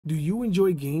Do you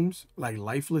enjoy games like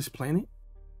Lifeless Planet?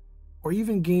 Or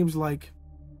even games like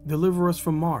Deliver Us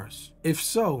from Mars? If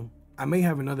so, I may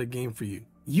have another game for you.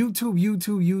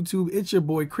 YouTube, it's your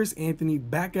boy Chris Anthony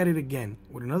back at it again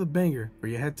with another banger for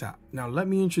your head top. Now let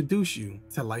me introduce you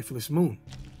to Lifeless Moon.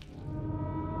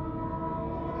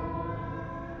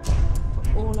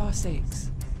 For all our sakes,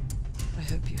 I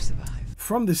hope you survive.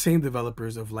 From the same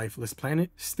developers of Lifeless Planet,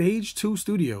 Stage 2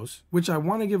 Studios, which I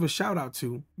want to give a shout out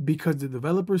to because the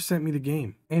developers sent me the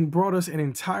game and brought us an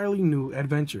entirely new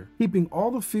adventure, keeping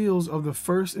all the feels of the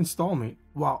first installment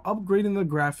while upgrading the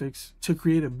graphics to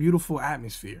create a beautiful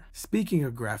atmosphere. Speaking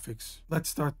of graphics, let's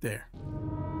start there.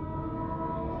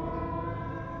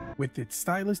 With its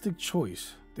stylistic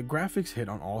choice, the graphics hit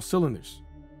on all cylinders.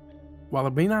 While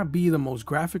it may not be the most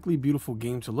graphically beautiful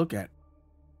game to look at,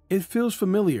 it feels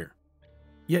familiar,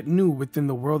 yet new within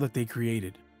the world that they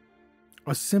created.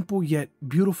 A simple yet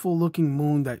beautiful looking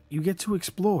moon that you get to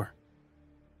explore.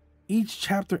 Each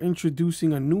chapter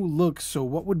introducing a new look, so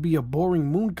what would be a boring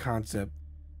moon concept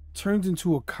turns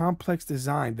into a complex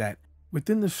design that,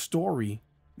 within the story,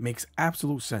 makes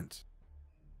absolute sense.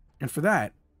 And for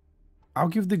that, I'll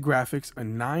give the graphics a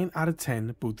 9 out of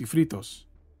 10 Puti Fritos.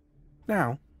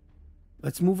 Now,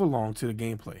 let's move along to the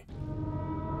gameplay.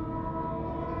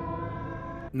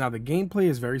 Now the gameplay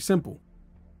is very simple.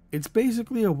 It's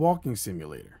basically a walking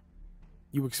simulator.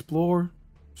 You explore,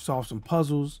 solve some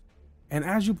puzzles, and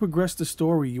as you progress the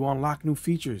story, you unlock new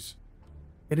features.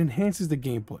 It enhances the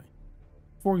gameplay.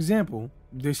 For example,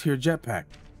 this here jetpack.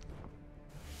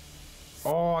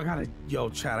 Oh, I got a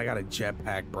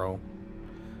jetpack, bro.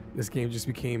 This game just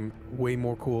became way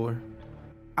more cooler.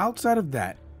 Outside of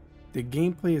that, the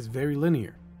gameplay is very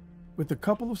linear, with a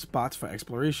couple of spots for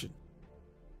exploration.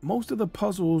 Most of the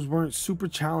puzzles weren't super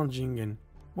challenging, and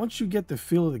once you get the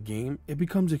feel of the game, it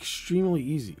becomes extremely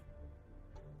easy.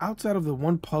 Outside of the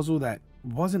one puzzle that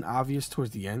wasn't obvious towards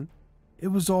the end, it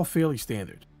was all fairly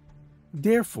standard.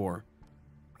 Therefore,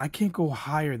 I can't go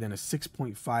higher than a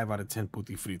 6.5 out of 10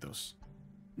 Puti Fritos.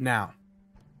 Now,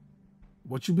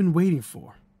 what you've been waiting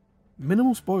for.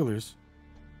 Minimal spoilers,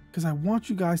 because I want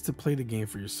you guys to play the game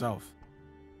for yourself.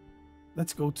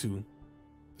 Let's go to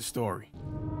the story.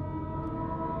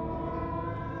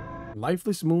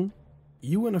 Lifeless Moon,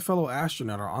 you and a fellow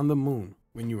astronaut are on the moon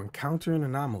when you encounter an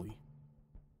anomaly.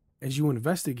 As you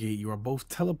investigate, you are both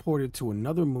teleported to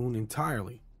another moon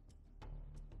entirely,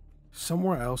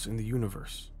 somewhere else in the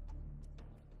universe.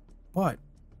 But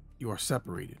you are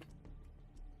separated.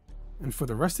 And for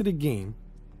the rest of the game,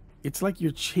 it's like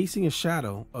you're chasing a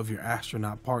shadow of your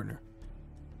astronaut partner.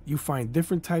 You find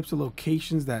different types of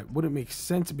locations that wouldn't make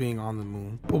sense being on the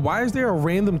moon. But why is there a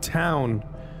random town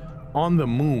on the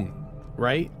moon?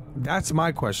 Right? That's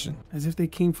my question. As if they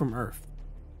came from Earth.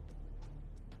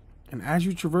 And as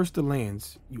you traverse the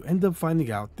lands, you end up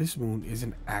finding out this moon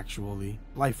isn't actually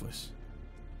lifeless.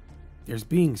 There's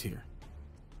beings here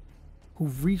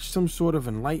who've reached some sort of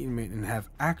enlightenment and have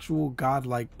actual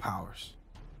godlike powers.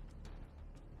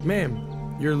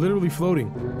 Ma'am, you're literally floating.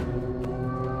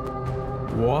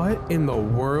 What in the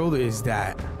world is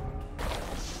that?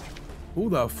 Who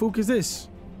the fuck is this?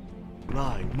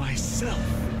 I myself.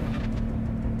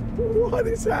 What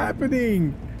is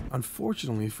happening?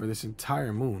 Unfortunately for this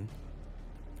entire moon,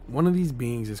 one of these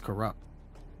beings is corrupt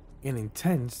and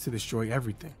intends to destroy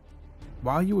everything.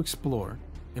 While you explore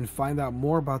and find out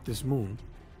more about this moon,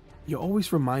 you're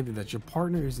always reminded that your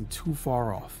partner isn't too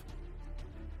far off.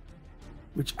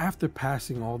 Which, after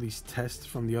passing all these tests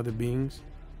from the other beings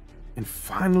and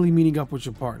finally meeting up with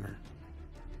your partner,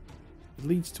 it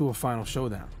leads to a final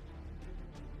showdown.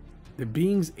 The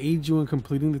beings aid you in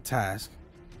completing the task,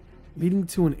 leading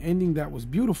to an ending that was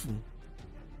beautiful,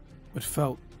 but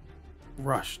felt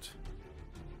rushed.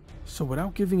 So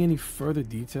without giving any further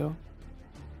detail,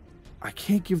 I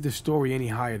can't give the story any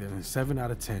higher than a 7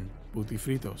 out of 10 Puti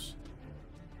Fritos.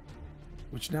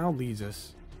 Which now leads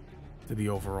us to the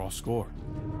overall score.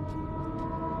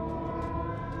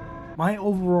 My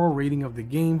overall rating of the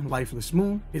game, Lifeless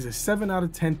Moon, is a 7 out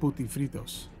of 10 Puti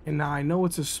Fritos. And now I know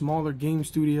it's a smaller game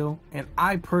studio, and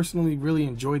I personally really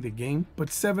enjoyed the game,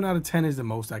 but 7 out of 10 is the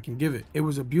most I can give it. It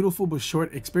was a beautiful but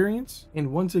short experience,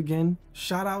 and once again,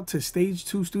 shout out to Stage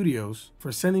 2 Studios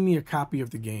for sending me a copy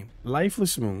of the game.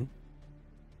 Lifeless Moon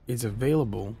is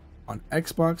available on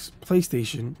Xbox,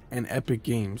 PlayStation, and Epic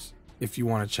Games if you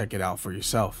want to check it out for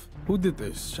yourself. Who did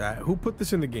this, chat? Who put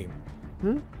this in the game?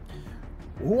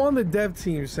 Who on the dev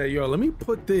team said, yo, let me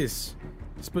put this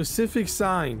specific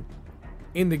sign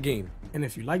in the game? And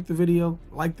if you like the video,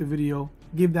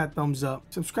 give that thumbs up.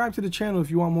 Subscribe to the channel if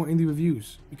you want more indie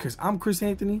reviews, because I'm Chris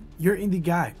Anthony, your indie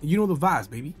guy. You know the vibes,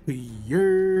 baby.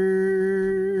 Yeah.